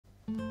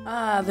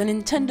The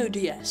Nintendo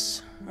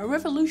DS, a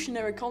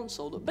revolutionary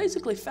console that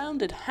basically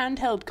founded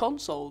handheld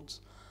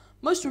consoles.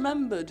 Most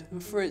remembered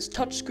for its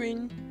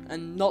touchscreen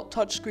and not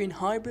touchscreen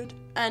hybrid,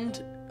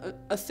 and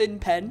a thin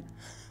pen.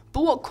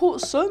 But what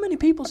caught so many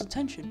people's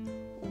attention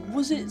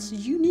was its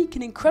unique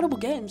and incredible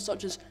games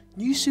such as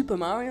New Super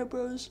Mario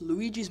Bros.,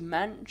 Luigi's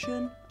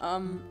Mansion,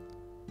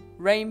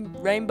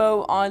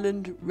 Rainbow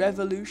Island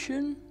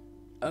Revolution.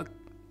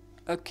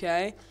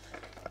 Okay,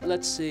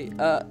 let's see.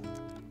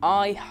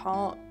 I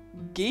Heart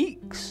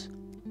Geeks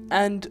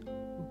and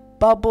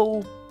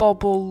Bubble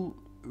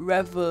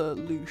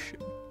Revolution.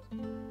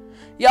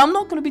 Yeah, I'm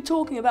not going to be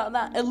talking about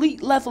that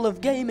elite level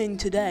of gaming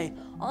today.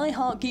 I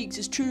Heart Geeks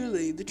is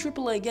truly the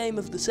AAA game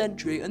of the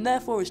century and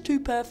therefore is too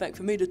perfect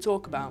for me to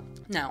talk about.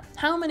 Now,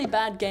 how many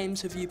bad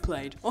games have you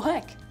played? Or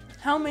heck,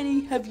 how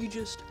many have you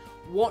just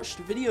watched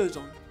videos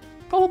on?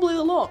 Probably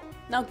a lot.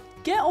 Now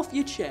get off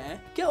your chair,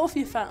 get off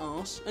your fat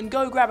ass and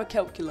go grab a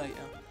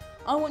calculator.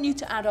 I want you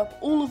to add up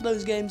all of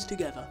those games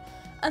together.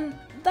 And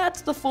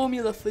that's the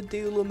formula for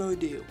Deal or No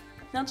Deal.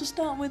 Now to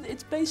start with,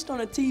 it's based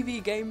on a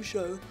TV game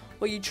show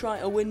where you try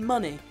to win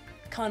money,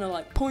 kinda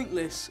like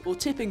Pointless or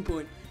Tipping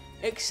Point,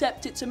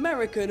 except it's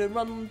American and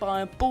run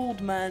by a bald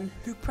man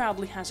who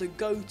proudly has a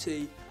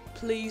goatee.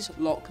 Please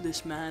lock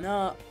this man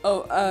up.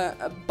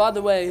 By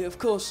the way, of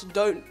course,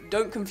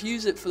 don't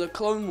confuse it for the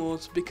Clone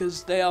Wars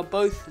because they are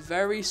both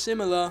very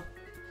similar.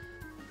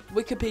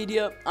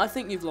 Wikipedia, I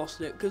think you've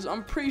lost it, because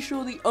I'm pretty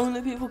sure the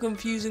only people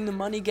confusing the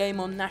money game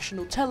on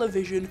national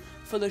television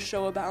for the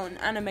show about an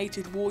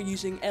animated war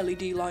using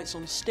LED lights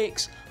on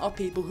sticks are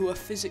people who are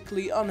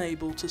physically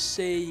unable to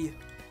see.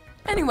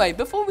 Anyway,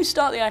 before we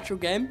start the actual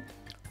game,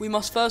 we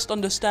must first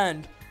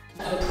understand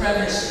the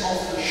premise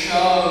of the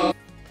show.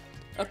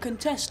 A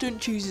contestant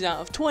chooses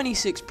out of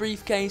 26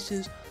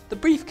 briefcases. The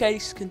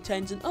briefcase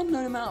contains an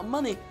unknown amount of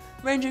money,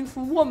 ranging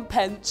from 1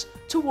 pence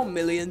to $1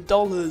 million.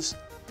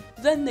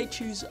 Then they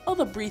choose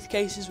other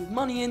briefcases with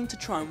money in to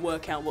try and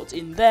work out what's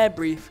in their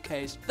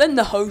briefcase. Then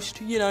the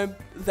host, you know,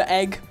 the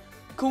egg,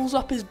 calls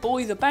up his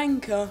boy the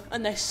banker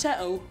and they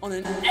settle on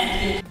an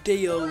epic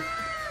deal.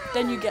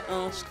 Then you get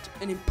asked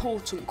an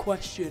important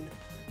question.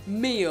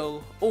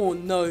 Meal or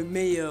no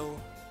meal?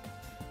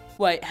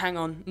 Wait, hang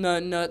on.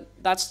 No,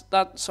 that's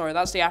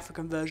the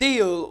African version.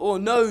 Deal or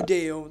no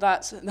deal?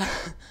 That's the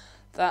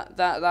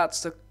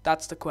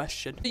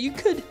question. You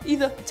could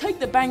either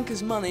take the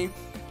banker's money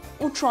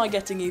or try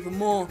getting even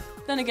more.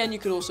 Then again, you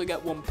could also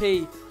get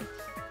 1p.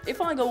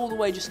 If I go all the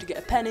way just to get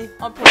a penny,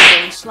 I'd probably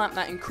go and slap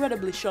that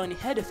incredibly shiny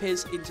head of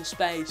his into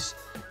space.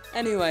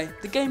 Anyway,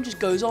 the game just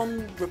goes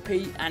on,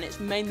 repeat, and it's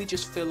mainly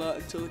just filler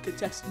until the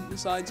contestant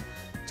decides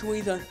to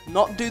either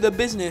not do the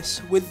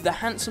business with the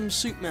handsome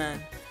suit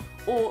man,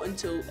 or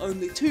until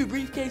only 2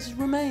 briefcases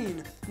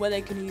remain, where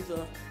they can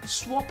either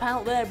swap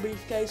out their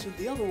briefcase with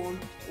the other one,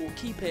 or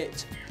keep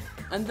it.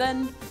 And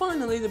then,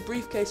 finally, the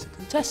briefcase the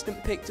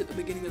contestant picked at the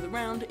beginning of the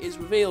round is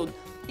revealed,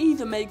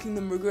 either making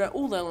them regret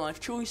all their life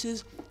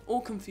choices, or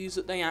confused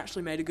that they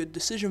actually made a good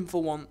decision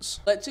for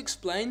once. Let's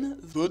explain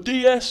the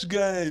DS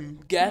game.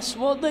 Guess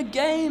what the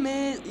game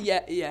is?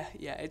 Yeah,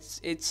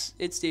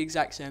 it's the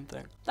exact same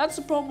thing. That's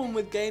the problem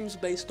with games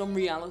based on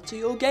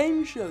reality or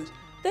game shows.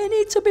 They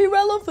need to be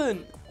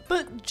relevant,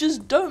 but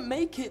just don't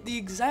make it the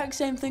exact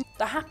same thing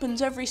that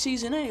happens every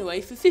season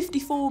anyway for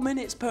 54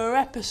 minutes per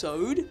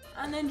episode,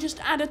 and then just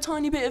add a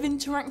tiny bit of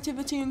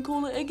interactivity and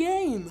call it a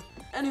game.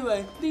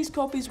 Anyway, these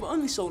copies were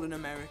only sold in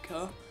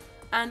America,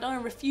 and I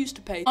refuse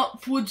to pay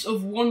upwards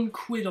of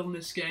 £1 on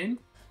this game,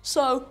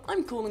 so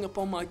I'm calling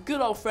upon my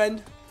good old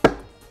friend,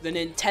 the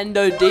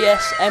Nintendo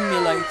DS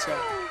emulator.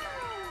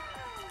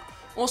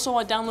 Also,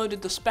 I downloaded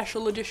the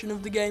special edition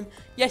of the game.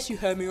 Yes, you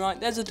heard me right,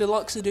 there's a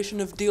deluxe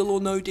edition of Deal or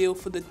No Deal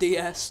for the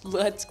DS.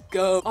 Let's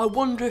go. I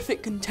wonder if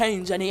it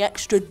contains any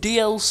extra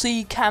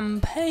DLC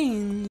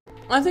campaigns.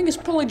 I think it's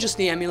probably just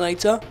the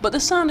emulator, but the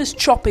sound is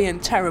choppy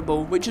and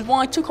terrible, which is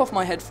why I took off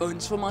my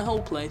headphones for my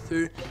whole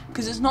playthrough,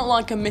 because it's not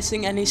like I'm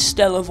missing any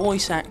stellar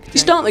voice acting. You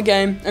start the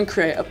game and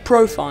create a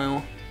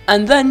profile,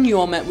 and then you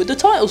are met with the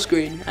title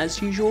screen,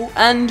 as usual,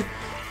 and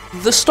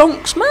the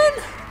Stonks Man?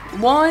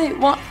 Why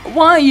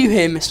are you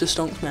here, Mr.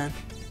 Stonksman?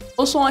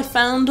 Also, I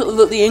found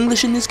that the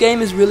English in this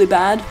game is really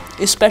bad,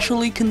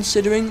 especially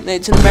considering that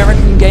it's an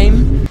American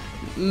game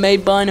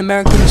made by an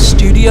American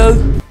studio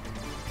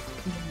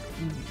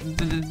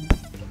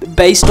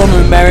based on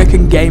an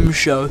American game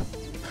show.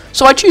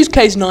 So I choose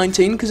case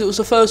 19 because it was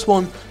the first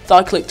one that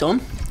I clicked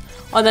on.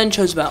 I then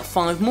chose about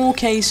 5 more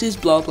cases,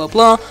 blah blah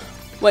blah.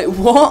 Wait,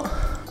 what?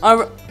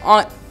 I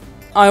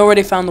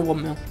already found the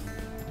 1 mil.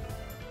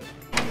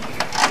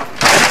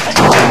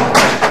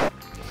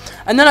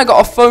 And then I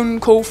got a phone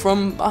call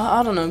from,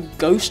 I don't know,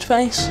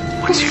 Ghostface?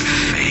 What's your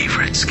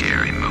favourite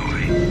scary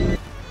movie?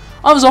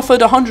 I was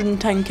offered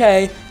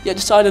 110k, yet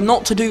decided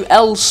not to do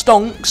L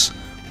Stonks,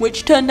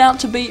 which turned out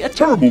to be a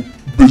terrible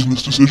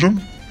business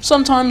decision.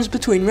 Sometimes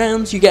between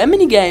rounds you get a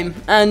minigame,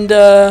 and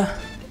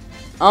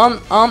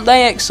aren't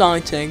they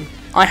exciting?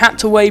 I had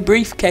to weigh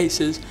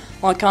briefcases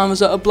like I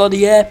was at a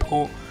bloody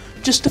airport,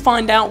 just to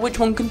find out which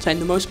one contained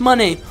the most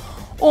money.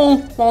 all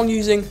while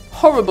using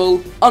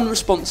horrible,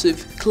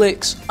 unresponsive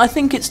clicks. I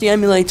think it's the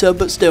emulator,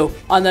 but still.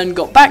 I then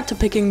got back to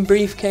picking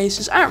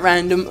briefcases at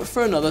random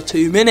for another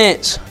 2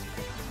 minutes.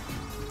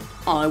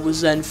 I was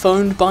then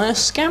phoned by a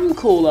scam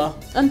caller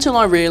until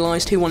I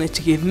realised he wanted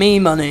to give me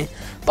money,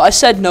 but I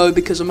said no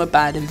because I'm a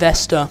bad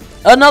investor.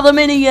 Another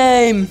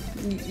minigame!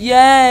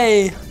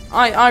 Yay!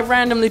 I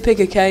randomly pick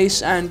a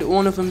case and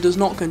one of them does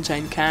not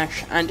contain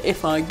cash, and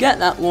if I get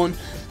that one,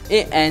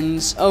 it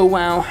ends. Oh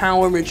wow,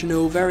 how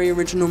original, very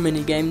original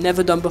minigame,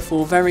 never done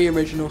before, very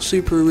original,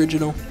 super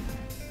original.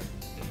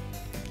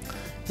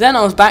 Then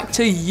I was back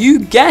to, you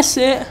guess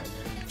it,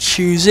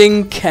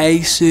 choosing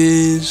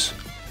cases.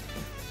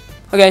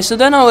 Okay, so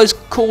then I was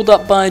called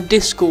up by a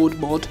Discord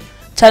mod,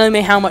 telling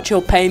me how much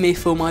he'll pay me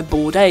for my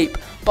Bored Ape,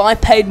 but I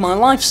paid my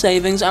life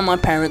savings and my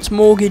parents'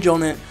 mortgage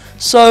on it.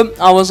 So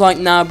I was like,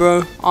 nah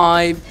bro.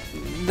 I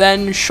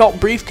then shot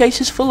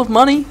briefcases full of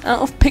money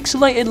out of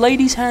pixelated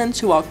ladies' hands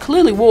who are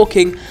clearly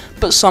walking,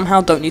 but somehow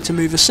don't need to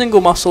move a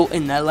single muscle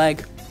in their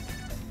leg.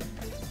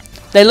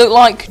 They look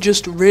like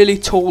just really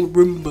tall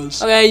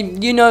Roombas. Okay,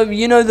 you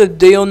know the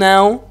deal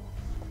now.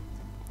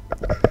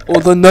 Or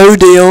the no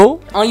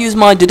deal. I use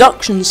my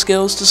deduction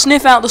skills to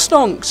sniff out the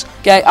stonks.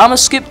 Okay, I'ma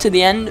skip to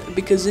the end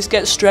because this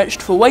gets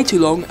stretched for way too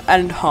long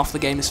and half the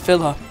game is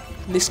filler.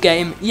 This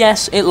game,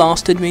 yes, it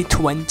lasted me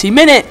 20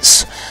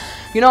 minutes.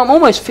 You know, I'm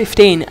almost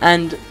 15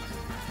 and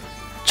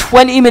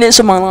 20 minutes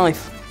of my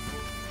life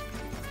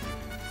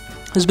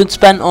has been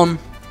spent on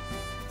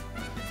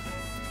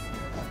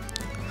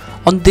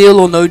Deal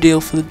or No Deal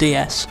for the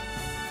DS.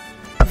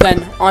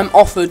 Then I'm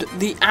offered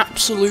the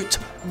absolute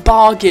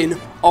bargain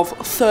of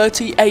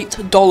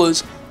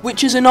 $38,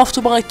 which is enough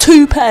to buy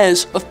 2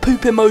 pairs of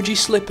poop emoji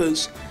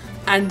slippers,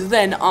 and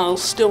then I'll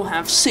still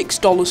have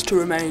 $6 to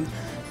remain.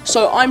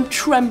 So I'm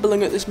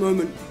trembling at this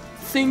moment,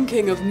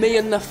 thinking of me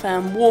and the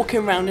fam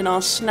walking around in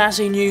our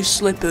snazzy new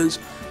slippers,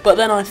 but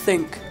then I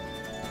think,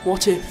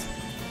 what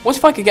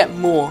if I could get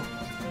more?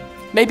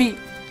 Maybe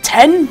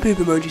 10 poop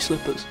emoji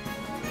slippers?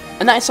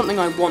 And that is something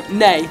I want,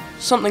 nay,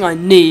 something I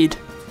need.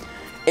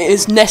 It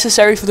is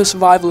necessary for the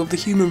survival of the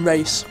human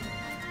race.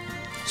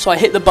 So I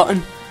hit the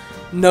button,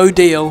 no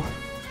deal.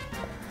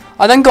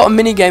 I then got a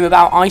minigame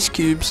about ice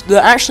cubes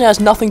that actually has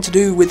nothing to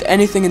do with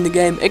anything in the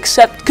game,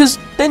 except because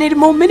they needed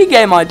more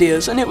minigame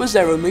ideas, and it was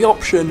their only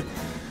option.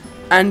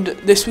 And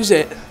this was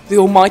it, the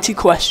almighty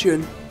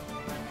question.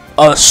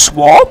 A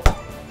swap?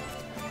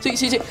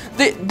 See,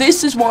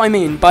 this is what I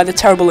mean by the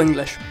terrible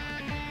English.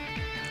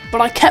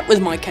 But I kept with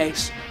my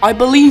case. I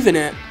believe in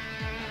it.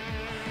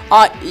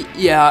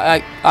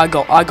 I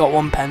got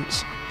 1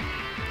 pence.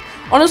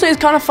 Honestly,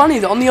 it's kind of funny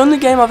that on the only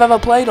game I've ever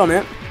played on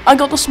it, I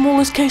got the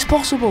smallest case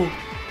possible.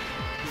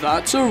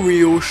 That's a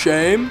real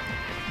shame.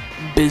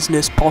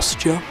 Business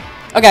posture.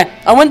 Okay,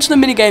 I went to the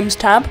minigames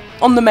tab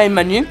on the main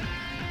menu,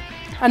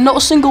 and not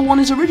a single one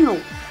is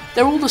original.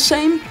 They're all the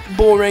same,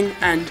 boring,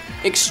 and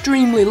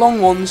extremely long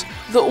ones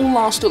that all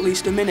last at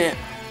least a minute,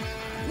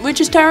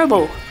 which is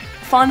terrible.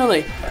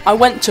 Finally, I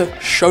went to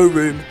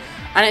Showroom,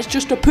 and it's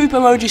just a poop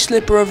emoji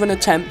slipper of an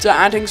attempt at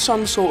adding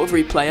some sort of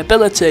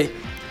replayability.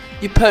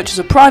 You purchase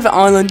a private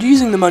island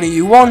using the money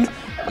you won.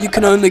 You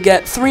can only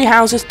get 3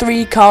 houses,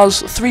 3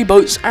 cars, 3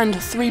 boats, and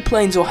 3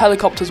 planes or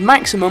helicopters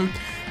maximum,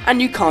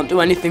 and you can't do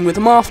anything with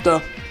them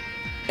after.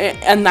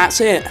 And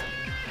that's it.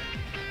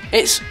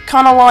 It's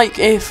kind of like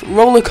if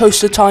Roller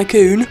Coaster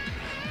Tycoon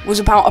was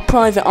about a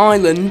private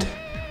island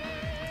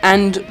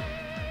and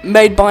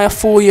made by a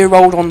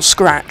 4-year-old on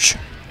Scratch.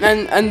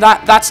 And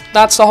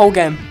that's the whole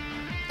game.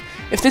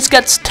 If this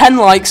gets 10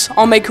 likes,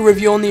 I'll make a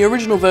review on the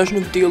original version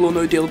of Deal or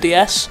No Deal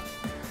DS.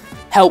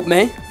 Help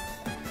me.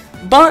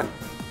 But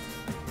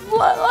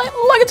like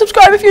and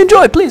subscribe if you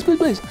enjoy, please.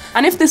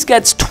 And if this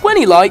gets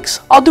 20 likes,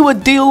 I'll do a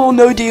Deal or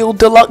No Deal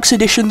Deluxe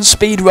Edition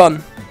speed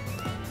run.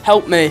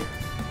 Help me.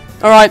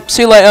 Alright,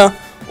 see you later.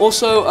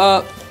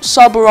 Also,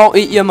 sub or I'll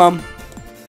eat your mum.